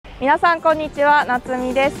皆さんこんにちは、なつ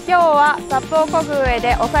みです。今日はSUPを漕ぐ上で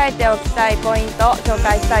押さえておきたいポイントを紹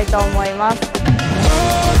介したいと思います。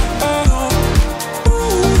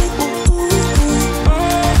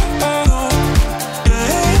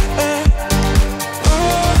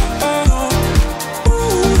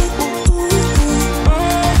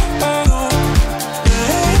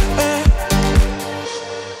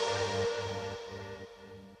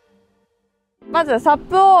まず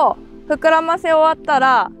SUPを膨らませ終わった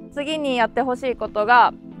ら、次にやってほしいこと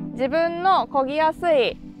が、自分の漕ぎやす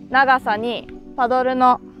い長さにパドル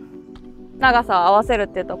の長さを合わせるっ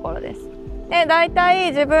ていうところです。で、だいたい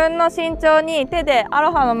自分の身長に手でア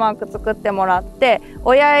ロハのマーク作ってもらって、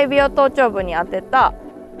親指を頭頂部に当てた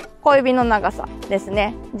小指の長さです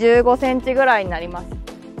ね。15センチぐらいになります。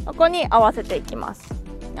ここに合わせていきます。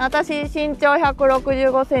私身長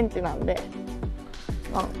165センチなんで、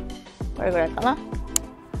これぐらいかな。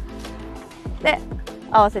で、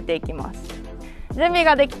合わせていきます。準備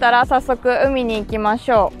ができたら早速海に行きまし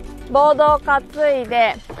ょう。ボードを担い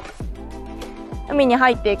で海に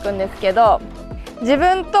入っていくんですけど、自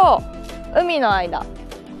分と海の間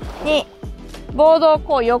にボードを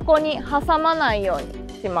こう横に挟まないよう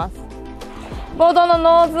にします。ボードの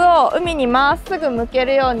ノーズを海にまっすぐ向け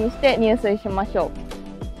るようにして入水しましょ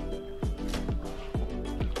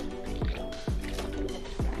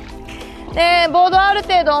う。で、ボードある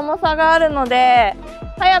程度重さがあるので、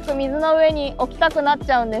早く水の上に置きたくなっ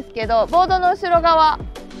ちゃうんですけど、ボードの後ろ側、フ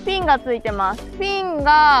ィンがついてます。フィン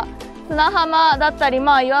が砂浜だったり、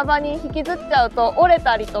岩場に引きずっちゃうと折れ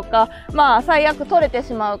たりとか、最悪取れて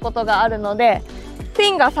しまうことがあるので、フ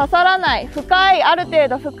ィンが刺さらない、ある程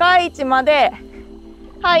度深い位置まで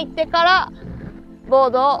入ってから、ボ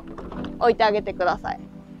ードを置いてあげてください。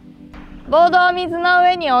ボードを水の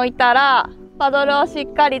上に置いたら、パドルをし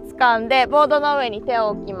っかり掴んで、ボードの上に手を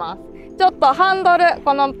置きます。ちょっとハンドル、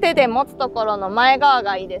この手で持つところの前側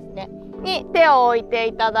がいいですね。に手を置いて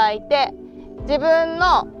いただいて、自分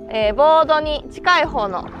の、ボードに近い方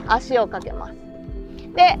の足をかけます。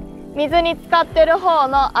で、水に浸かってる方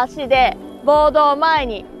の足で、ボードを前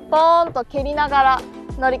にポーンと蹴りながら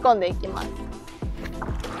乗り込んでいきます。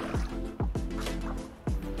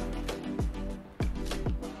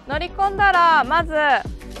乗り込んだら、まず、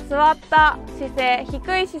座った姿勢、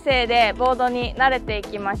低い姿勢でボードに慣れてい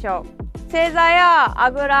きましょう。正座やあ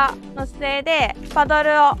ぐらの姿勢でパド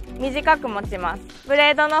ルを短く持ちます。ブ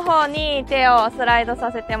レードの方に手をスライド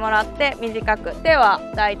させてもらって短く。手は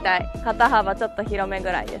だいたい肩幅ちょっと広めぐ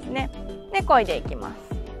らいですね。で、漕いでいきま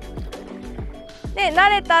す。で、慣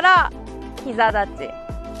れたら膝立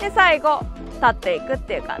ち。で、最後立っていくっ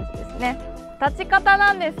ていう感じですね。立ち方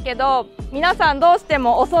なんですけど、皆さんどうして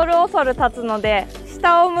も恐る恐る立つので、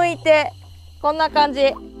下を向いて、こんな感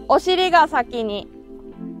じ。お尻が先に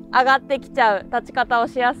上がってきちゃう立ち方を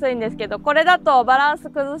しやすいんですけど、これだとバランス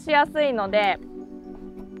崩しやすいので、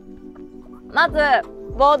まず、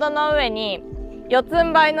ボードの上に四つ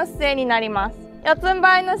ん這いの姿勢になります。四つん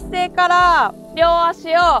這いの姿勢から、両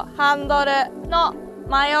足をハンドルの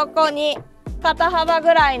真横に肩幅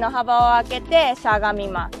ぐらいの幅を空けてしゃがみ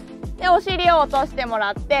ます。で、お尻を落としても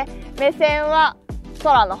らって、目線は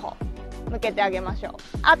空の方。向けてあげましょう。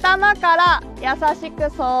頭から優しく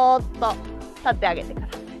そーっと立ってあげてくだ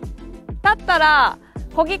さい。立ったら、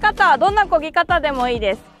漕ぎ方、どんな漕ぎ方でもいい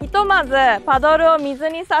です。ひとまずパドルを水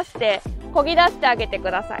に刺して漕ぎ出してあげてく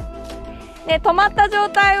ださい。で、止まった状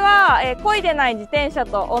態は、漕いでない自転車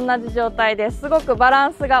と同じ状態です。すごくバラ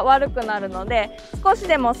ンスが悪くなるので、少し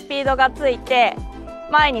でもスピードがついて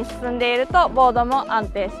前に進んでいるとボードも安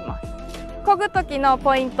定します。漕ぐ時の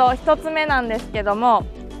ポイント一つ目なんですけども、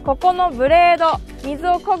ここのブレード、水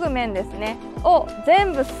を漕ぐ面ですね、を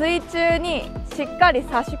全部水中にしっかり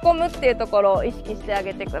差し込むっていうところを意識してあ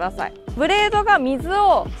げてください。ブレードが水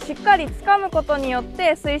をしっかり掴むことによっ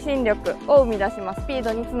て推進力を生み出します。スピー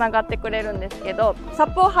ドにつながってくれるんですけど、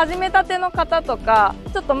SUPを始めたての方とか、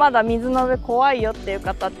ちょっとまだ水の上怖いよっていう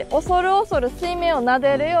方って、恐る恐る水面を撫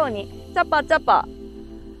でるように、チャパチャパ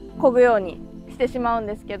漕ぐようにしてしまうん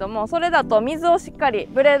ですけども、それだと水をしっかり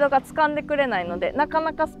ブレードが掴んでくれないので、なか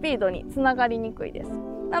なかスピードにつながりにくいです。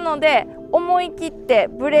なので、思い切って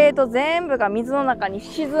ブレード全部が水の中に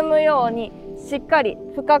沈むように、しっかり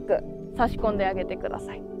深く差し込んであげてくだ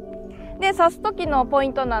さい。で、刺す時のポイ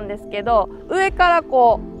ントなんですけど、上から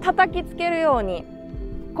こう叩きつけるように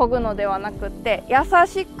漕ぐのではなくって、優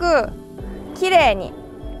しく綺麗に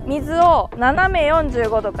水を斜め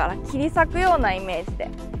45度から切り裂くようなイメージで、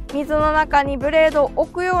水の中にブレードを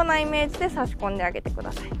置くようなイメージで差し込んであげてく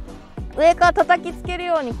ださい。上から叩きつける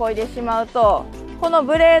ように漕いでしまうと、この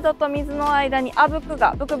ブレードと水の間にあぶく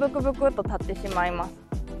がブクブクブクっと立ってしまいます。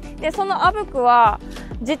で、そのあぶくは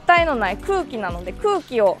実体のない空気なので、空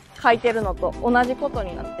気をかいてるのと同じこと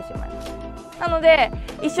になってしまいます。なので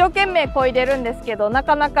一生懸命漕いでるんですけど、な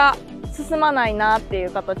かなか進まないなってい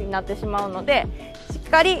う形になってしまうので、しっ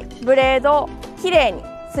かりブレードをきれいに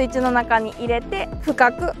水中の中に入れて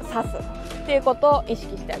深く刺すっていうことを意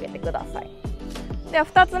識してあげてください。では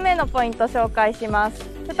2つ目のポイント紹介します。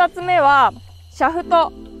2つ目はシャフ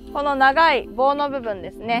ト、この長い棒の部分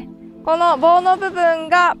ですね。この棒の部分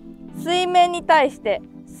が水面に対して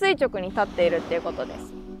垂直に立っているっていうことで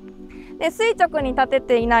す。で、垂直に立て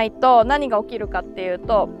ていないと何が起きるかっていう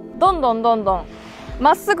と、どんどん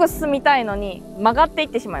まっすぐ進みたいのに曲がっていっ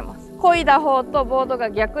てしまいます。漕いだ方とボードが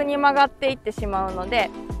逆に曲がっていってしまうので、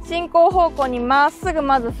進行方向にまっすぐ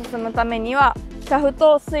まず進むためにはシャフ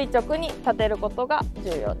トを垂直に立てることが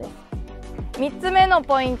重要です。3つ目の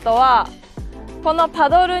ポイントは、このパ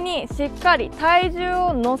ドルにしっかり体重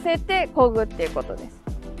を乗せて漕ぐっていうことです。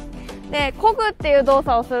で、漕ぐっていう動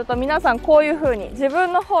作をすると、皆さんこういう風に自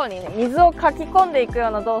分の方にね、水をかき込んでいくよ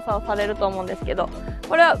うな動作をされると思うんですけど、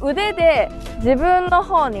これは腕で自分の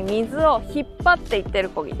方に水を引っ張っていってる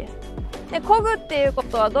漕ぎです。で、漕ぐっていうこ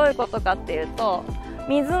とはどういうことかっていうと、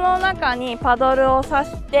水の中にパドルを刺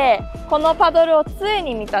して、このパドルを杖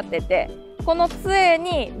に見立てて、この杖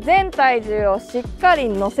に全体重をしっかり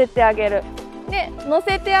乗せてあげる。で、乗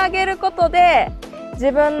せてあげることで、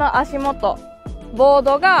自分の足元、ボー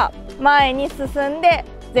ドが前に進んで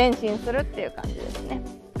前進するっていう感じですね。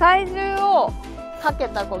体重をかけ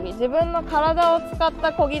た漕ぎ、自分の体を使った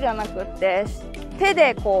漕ぎじゃなくって、手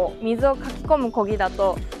でこう水をかき込む漕ぎだ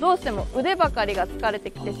と、どうしても腕ばかりが疲れて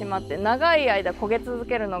きてしまって、長い間漕げ続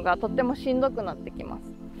けるのがとってもしんどくなってきます。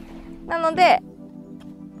なので、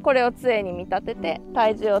これを杖に見立てて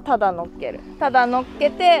体重をただ乗っける。ただ乗っけ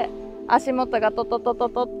て、足元がトトトト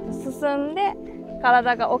トって進んで、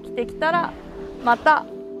体が起きてきたら、また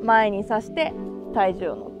前に刺して体重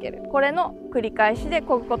を乗っける。これの繰り返しで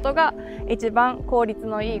漕ぐことが一番効率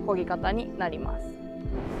のいい漕ぎ方になります。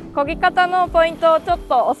漕ぎ方のポイントをちょっ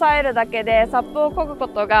と押さえるだけでサップを漕ぐこ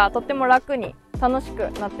とがとっても楽に楽しく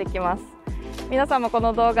なってきます。皆さんもこ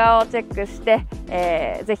の動画をチェックして、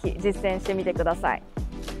ぜひ実践してみてください。